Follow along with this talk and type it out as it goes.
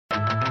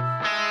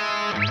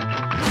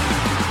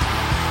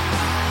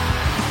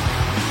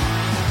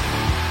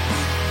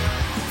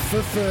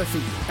of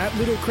Furphy at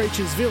Little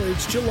Creatures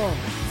Village, Geelong.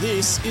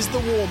 This is the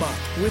warm-up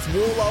with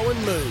Warlow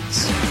and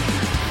Moons.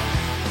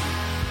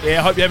 Yeah,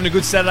 I hope you're having a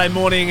good Saturday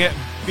morning.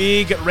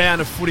 Big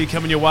round of footy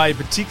coming your way,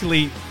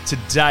 particularly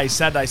today,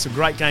 Saturday. Some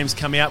great games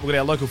coming out. We've got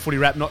our local footy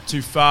wrap not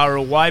too far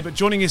away. But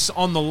joining us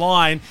on the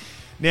line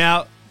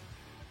now,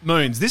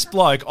 Moons, this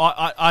bloke,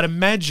 I'd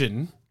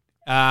imagine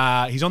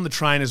he's on the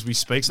train as we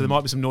speak, so there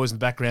might be some noise in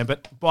the background.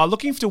 But by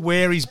looking to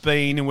where he's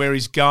been and where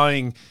he's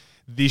going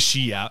this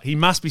year, he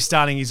must be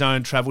starting his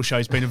own travel show.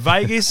 He's been to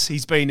Vegas,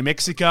 he's been to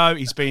Mexico,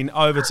 he's been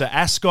over to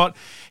Ascot,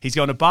 he's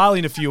going to Bali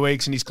in a few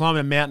weeks, and he's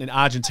climbing a mountain in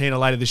Argentina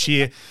later this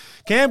year.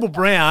 Campbell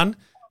Brown,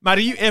 mate,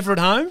 are you ever at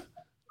home?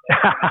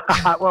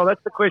 Well,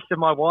 that's the question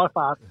my wife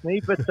asked me,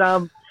 but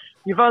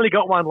you've only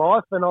got one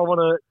life, and I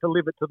want to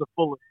live it to the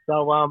fullest.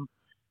 So,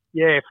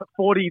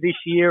 40 this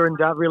year and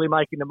really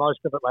making the most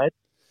of it, lad.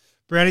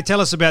 Brownie,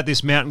 tell us about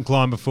this mountain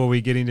climb before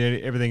we get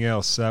into everything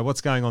else.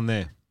 What's going on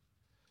there?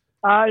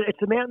 It's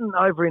a mountain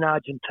over in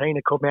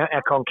Argentina called Mount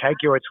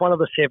Aconcagua. It's one of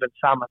the 7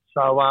 summits.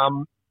 So,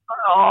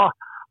 a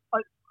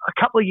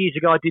couple of years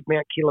ago, I did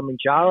Mount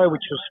Kilimanjaro,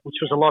 which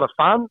was a lot of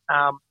fun.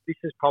 This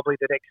is probably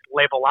the next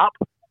level up,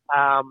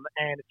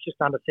 and it's just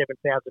under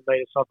 7,000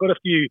 metres. So I've got a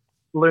few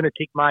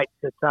lunatic mates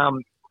that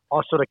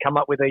I sort of come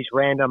up with these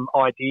random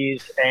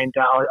ideas, and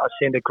I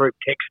send a group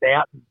text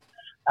out.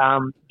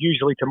 And,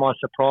 usually, to my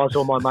surprise,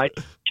 all my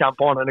mates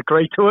jump on and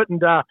agree to it,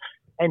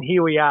 and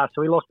here we are.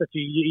 So we lost a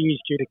few years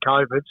due to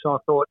COVID, so I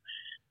thought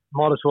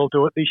might as well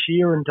do it this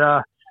year, and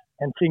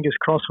fingers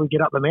crossed we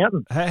get up the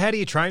mountain. How do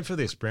you train for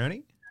this,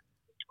 Brownie?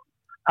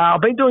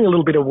 I've been doing a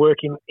little bit of work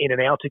in an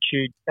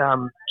altitude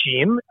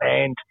gym,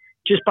 and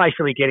just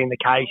basically getting the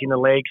K's in the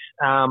legs,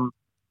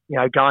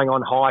 going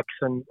on hikes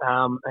and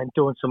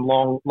doing some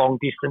long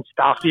distance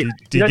stuff.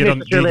 Do you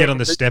get on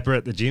the stepper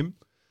at the gym?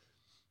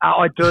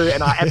 I do,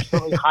 and I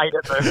absolutely hate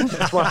it.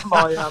 It's one of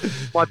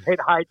my pet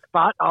hates,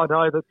 but I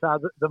know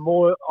that the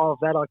more of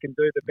that I can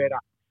do, the better.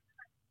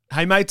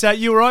 Hey, mate,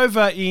 you were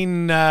over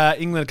in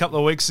England a couple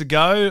of weeks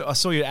ago. I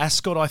saw you at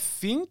Ascot, I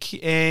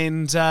think,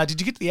 and did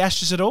you get to the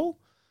Ashes at all?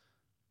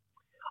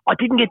 I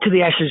didn't get to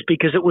the Ashes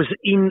because it was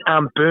in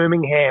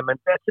Birmingham, and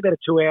that's about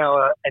a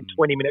 2-hour and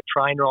 20-minute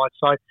train ride.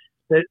 So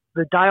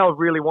the day I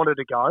really wanted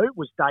to go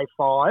was day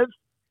 5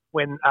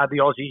 when the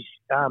Aussies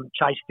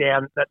chased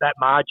down that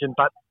margin,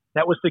 but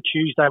that was the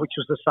Tuesday, which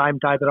was the same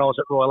day that I was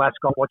at Royal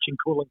Ascot watching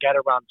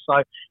Coolangatta run.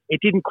 So it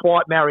didn't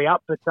quite marry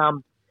up, but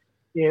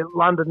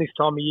London this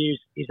time of year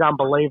is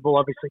unbelievable.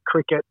 Obviously,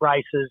 cricket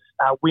races,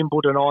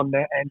 Wimbledon on,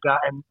 and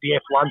the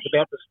F1's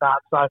about to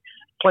start. So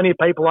plenty of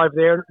people over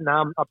there. And,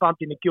 I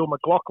bumped into Gil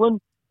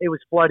McLaughlin. He was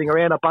floating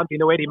around. I bumped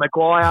into Eddie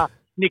Maguire,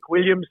 Nick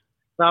Williams.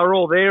 They were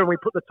all there, and we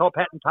put the top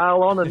hat and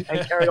tail on and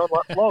carried on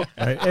like vlogs.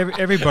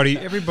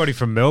 Everybody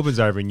from Melbourne's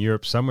over in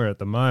Europe somewhere at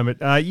the moment.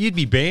 You'd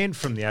be banned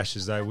from the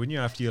Ashes, though, wouldn't you,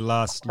 after your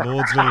last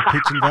Lord's little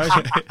pitch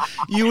invasion?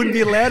 You wouldn't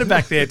be allowed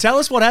back there. Tell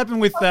us what happened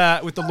with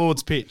the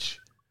Lord's pitch.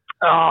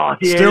 Oh,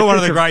 yeah, still one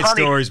of the great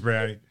stories,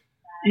 Brownie.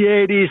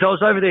 Yeah, it is. I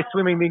was over there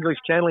swimming the English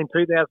Channel in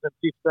 2015,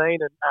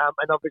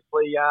 and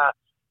obviously,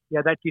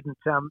 that didn't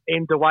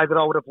end the way that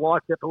I would have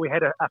liked it. But we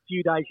had a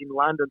few days in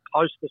London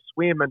post the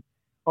swim, and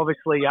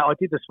obviously, I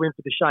did the swim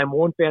for the Shane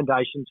Warne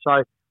Foundation.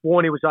 So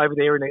Warne was over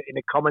there in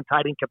a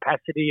commentating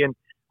capacity, and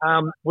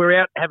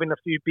we're out having a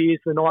few beers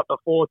the night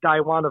before day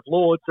 1 of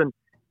Lords, and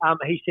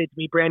he said to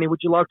me, Brownie, would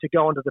you like to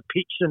go onto the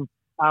pitch and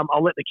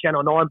I'll let the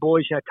Channel 9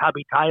 boys,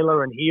 Tubby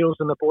Taylor and Heels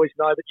and the boys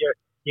know that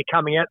you're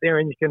coming out there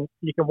and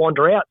you can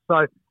wander out. So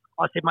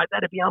I said, mate,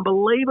 that'd be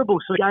unbelievable.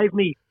 So he gave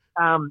me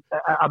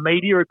a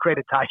media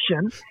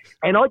accreditation,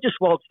 and I just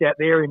waltzed out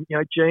there in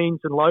jeans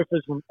and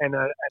loafers and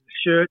a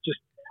shirt. Just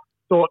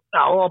thought,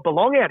 I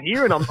belong out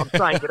here, and I'm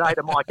saying good day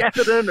to Mike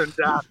Atherton and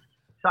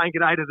saying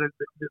good day to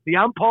the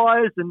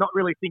umpires, and not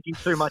really thinking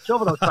too much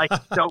of it. I was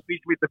taking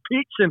selfies with the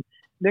pitch, and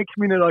next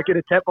minute I get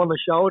a tap on the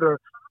shoulder.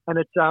 And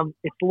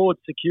it's Lord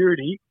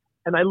Security,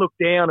 and they look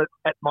down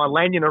at my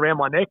lanyard around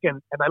my neck,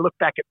 and they look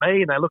back at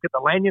me, and they look at the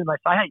lanyard, and they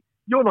say, "Hey,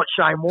 you're not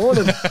Shane Warne,"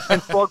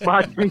 and flog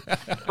marched me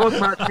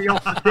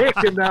off the deck.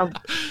 And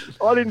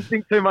I didn't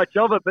think too much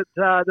of it, but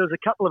there was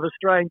a couple of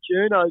Australian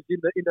journos in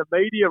the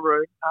media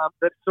room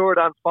that saw it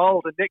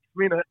unfold. And next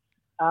minute,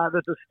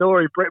 there's a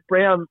story: Brett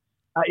Brown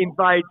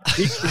invades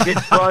pitch and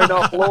gets thrown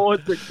off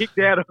Lords and kicked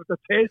out of the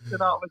test, and it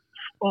was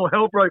all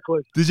hell broke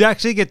loose. Did you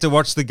actually get to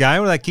watch the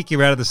game, or they kick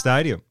you out of the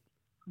stadium?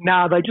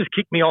 No, they just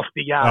kicked me off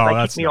the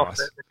off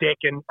the deck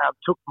and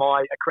took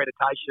my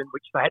accreditation,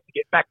 which they had to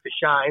get back to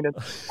Shane. And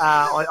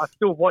I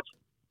still watched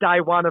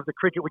day 1 of the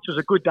cricket, which was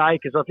a good day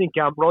because I think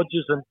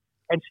Rogers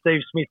and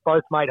Steve Smith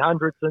both made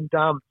hundreds, and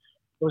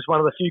it was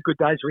one of the few good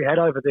days we had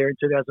over there in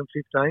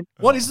 2015.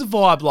 What is the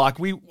vibe like?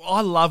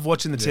 I love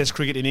watching the Test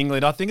cricket in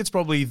England. I think it's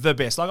probably the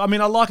best. I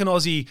like an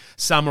Aussie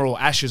summer,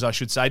 or Ashes, I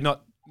should say,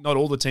 not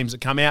all the teams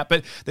that come out,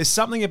 but there's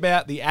something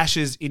about the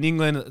Ashes in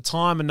England at the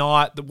time of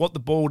night, what the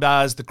ball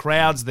does, the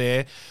crowds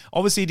there.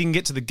 Obviously, you didn't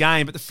get to the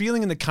game, but the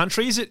feeling in the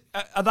country,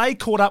 are they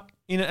caught up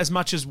in it as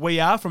much as we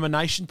are from a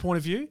nation point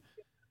of view?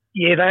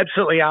 Yeah, they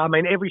absolutely are. I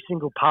mean, every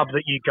single pub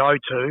that you go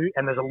to,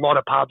 and there's a lot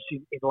of pubs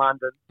in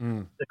London,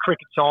 the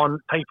cricket's on,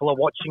 people are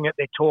watching it,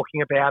 they're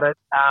talking about it.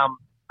 I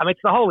mean,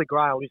 it's the holy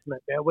grail,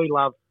 isn't it? We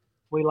love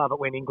it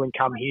when England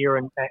come here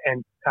and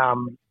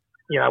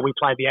we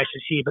play the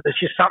Ashes here, but there's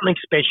just something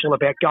special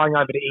about going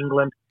over to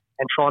England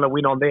and trying to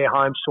win on their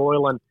home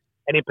soil. And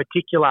in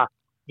particular,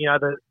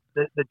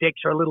 the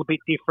decks are a little bit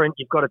different.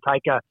 You've got to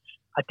take a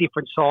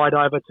different side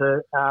over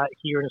to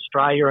here in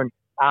Australia. And,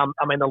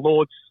 I mean, the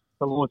Lord's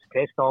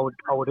Test, I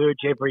would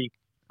urge every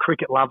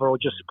cricket lover or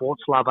just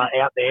sports lover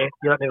out there,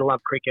 you don't need to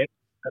love cricket,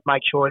 but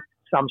make sure at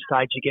some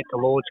stage you get to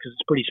Lord's because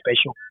it's pretty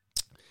special.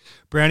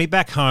 Brownie,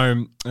 back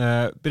home,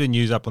 bit of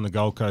news up on the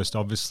Gold Coast,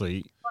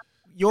 obviously.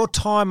 Your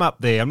time up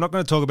there, I'm not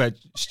going to talk about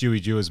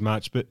Stewie Dew as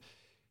much, but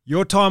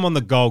your time on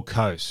the Gold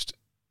Coast,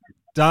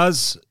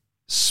 does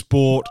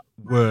sport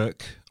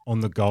work on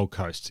the Gold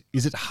Coast?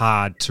 Is it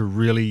hard to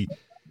really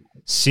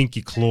sink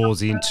your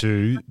claws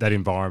into that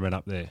environment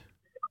up there?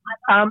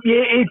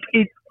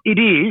 It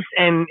is,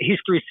 and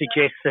history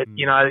suggests that,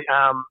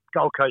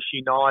 Gold Coast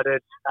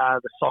United,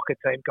 the soccer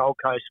team, Gold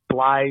Coast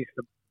Blaze,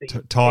 the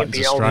Titans NBL,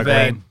 are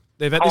struggling.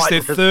 They've had this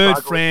their third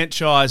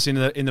franchise in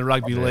the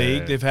rugby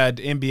league. They've had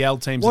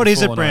NBL teams. What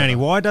is it, Brownie?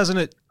 Why doesn't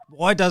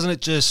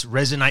it just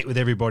resonate with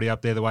everybody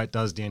up there the way it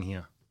does down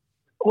here?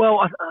 Well,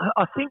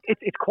 I think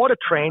it's quite a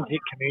transit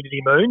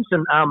community, Moons,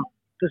 and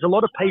there's a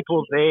lot of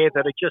people there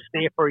that are just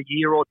there for a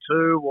year or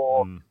two,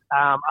 or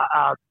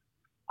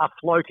are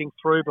floating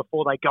through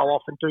before they go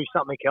off and do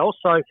something else.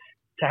 So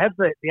to have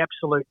the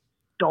absolute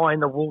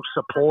die-in-the-wool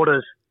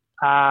supporters,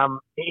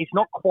 it's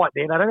not quite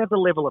there. They don't have the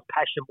level of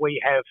passion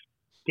we have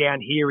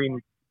down here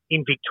in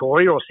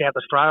Victoria or South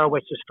Australia or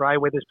West Australia,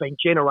 where there's been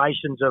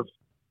generations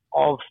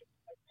of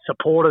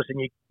supporters,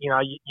 and you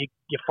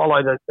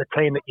follow the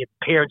team that your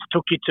parents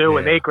took you to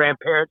and their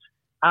grandparents.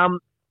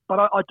 But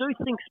I do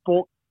think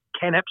sport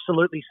can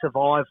absolutely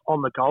survive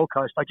on the Gold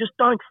Coast. I just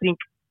don't think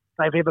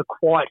they've ever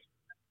quite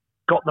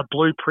got the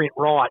blueprint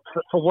right.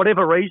 For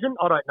whatever reason,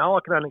 I don't know. I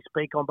can only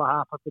speak on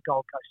behalf of the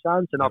Gold Coast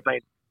Suns, and I've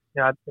been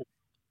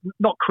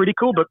not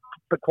critical, but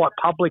quite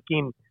public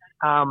in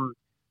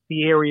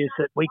the areas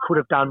that we could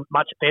have done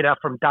much better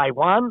from day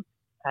one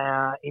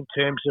in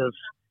terms of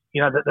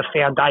the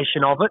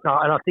foundation of it.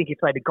 And I think if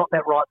they'd have got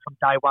that right from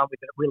day one with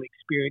a really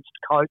experienced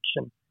coach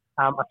and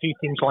a few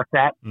things like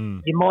that,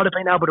 you might have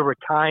been able to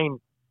retain,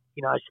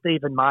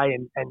 Stephen May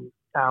and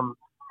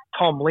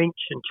Tom Lynch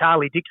and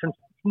Charlie Dixon.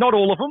 Not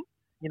all of them.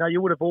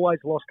 You would have always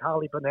lost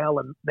Harley Bonnell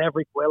and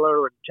Maverick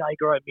Weller and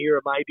Jager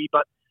O'Meara maybe,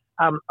 but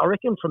I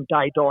reckon from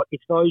day dot,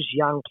 if those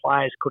young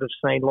players could have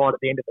seen light at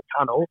the end of the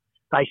tunnel,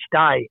 they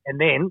stay. And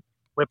then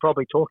we're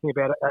probably talking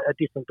about a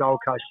different Gold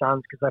Coast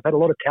Suns, because they've had a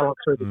lot of talent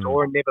through the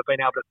door and never been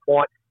able to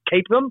quite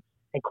keep them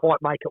and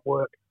quite make it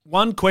work.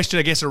 One question,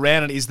 I guess,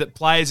 around it is that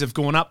players have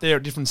gone up there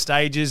at different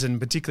stages, and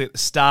particularly at the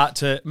start,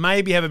 to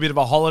maybe have a bit of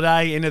a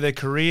holiday into their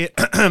career.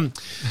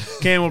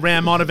 Campbell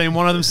Brown might have been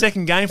one of them.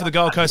 Second game for the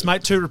Gold Coast,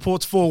 mate. 2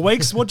 reports, 4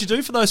 weeks. What'd you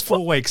do for those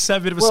 4 weeks?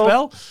 Have a bit of a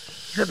spell?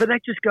 But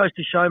that just goes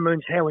to show,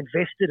 Moons, how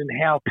invested and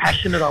how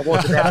passionate I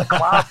was about the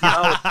club.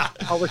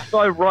 I was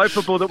so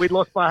ropeable that we'd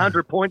lost by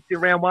 100 points in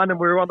round 1 and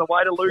we were on the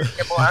way to losing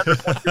it by 100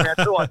 points in round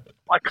 2.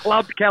 I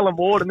clubbed Callum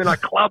Ward, and then I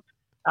clubbed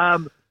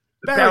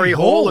Barry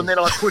Hall, and then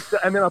I put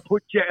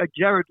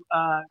Jared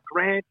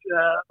Grant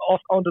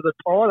off onto the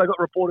tie. I got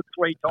reported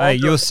 3 times. Hey,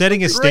 you're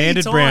setting a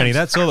standard, Brownie.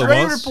 That's all it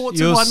was. 3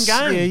 reports in one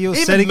game. Yeah, you're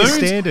setting a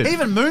standard.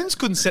 Even Moons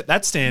couldn't set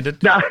that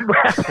standard. No,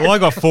 well, I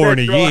got 4 in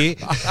a year.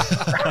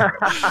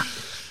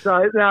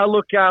 So now,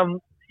 look,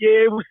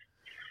 it was.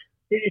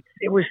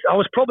 I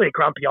was probably a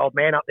grumpy old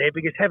man up there,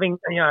 because having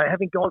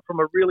gone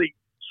from a really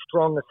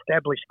strong,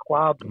 established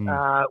club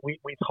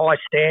with high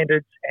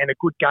standards and a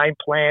good game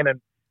plan, and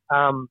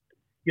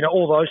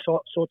all those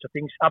sorts of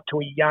things, up to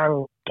a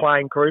young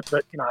playing group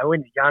that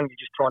when you're young, you're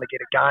just trying to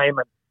get a game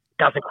and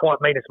it doesn't quite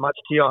mean as much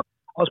to you. I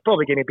was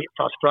probably getting a bit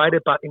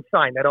frustrated, but in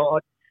saying that, I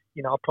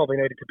probably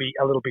needed to be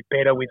a little bit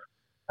better with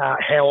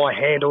how I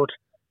handled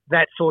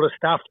that sort of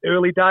stuff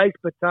early days,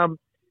 but.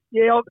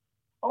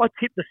 I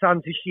tipped the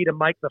Suns this year to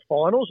make the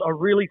finals. I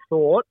really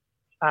thought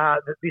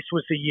that this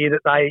was the year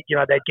that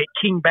they'd get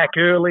King back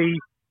early.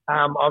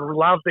 I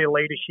loved their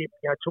leadership.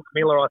 Took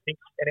Miller, I think,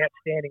 an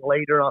outstanding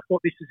leader. And I thought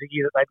this was a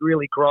year that they'd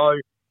really grow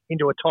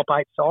into a top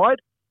 8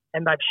 side.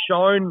 And they've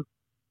shown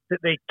that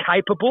they're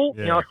capable.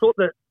 Yeah. I thought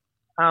that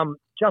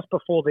just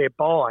before their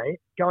bye,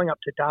 going up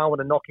to Darwin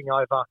and knocking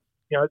over,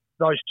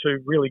 those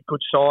 2 really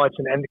good sides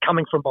and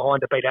coming from behind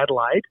to beat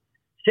Adelaide,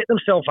 set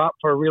themselves up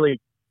for a really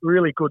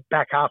good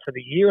back half of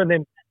the year, and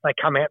then they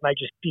come out and they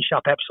just dish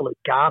up absolute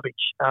garbage,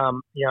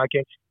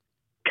 against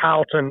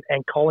Carlton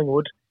and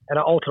Collingwood. And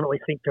I ultimately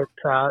think that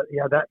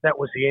that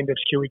was the end of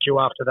Stewie Dew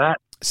after that.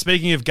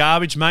 Speaking of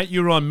garbage, mate,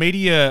 you were on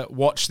Media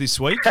Watch this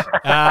week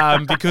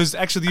because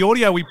actually the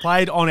audio we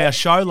played on our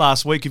show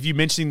last week of you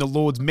mentioning the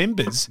Lord's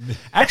members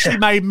actually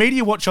made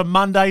Media Watch on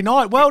Monday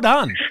night. Well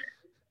done.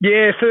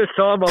 Yeah, first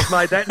time I've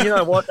made that. And you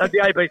know what? The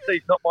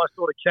ABC's not my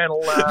sort of channel.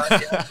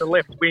 The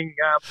left wing.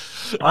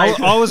 I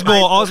was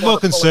more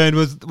concerned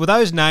with were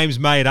those names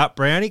made up,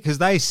 Brownie? Because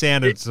they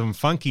sounded some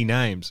funky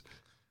names.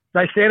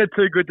 They sounded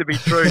too good to be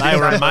true. They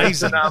were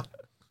amazing.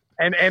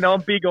 And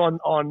I'm big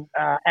on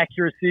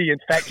accuracy and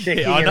fact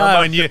checking. Yeah, I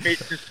know, and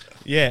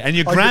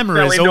your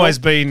grammar has always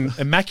been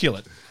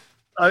immaculate.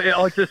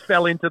 I just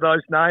fell into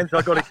those names.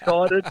 I got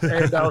excited,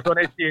 and I was on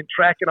SEN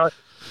Track, and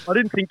I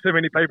didn't think too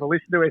many people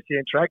listened to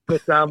SEN Track,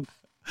 but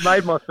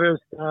made my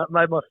first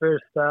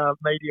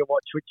media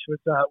watch, which was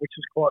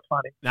quite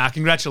funny. Nah,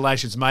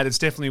 congratulations, mate. It's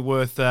definitely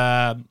worth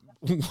a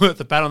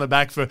pat on the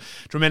back for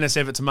tremendous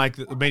effort to make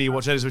the media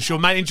watch, that is for sure.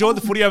 Mate, enjoyed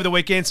the footy over the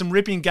weekend. Some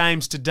ripping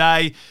games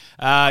today.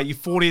 Your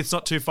 40th's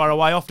not too far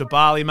away. Off to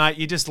Bali, mate.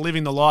 You're just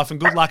living the life, and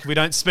good luck if we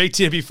don't speak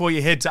to you before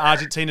you head to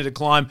Argentina to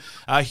climb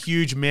a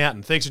huge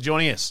mountain. Thanks for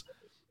joining us.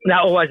 No,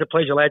 always a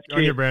pleasure, lads.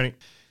 On you, Brownie.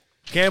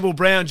 Campbell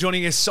Brown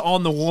joining us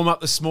on the warm-up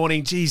this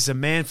morning. Geez, the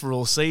man for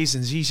all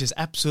seasons. He's just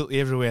absolutely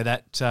everywhere,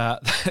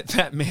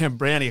 that man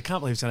Brownie. I can't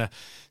believe he's going to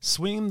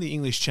swim the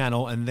English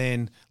Channel, and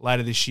then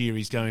later this year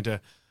he's going to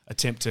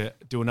attempt to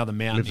do another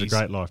mountain. Lives a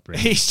great life,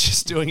 Brownie. He's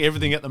just doing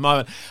everything at the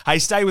moment. Hey,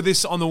 stay with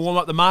us on the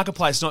warm-up. The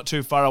marketplace not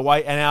too far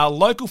away, and our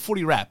local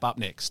footy wrap up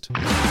next. For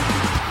 30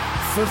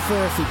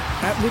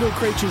 at Little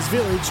Creatures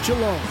Village,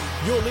 Geelong.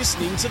 You're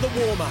listening to The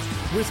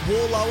Warm-Up with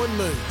Warlow and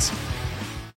Moods.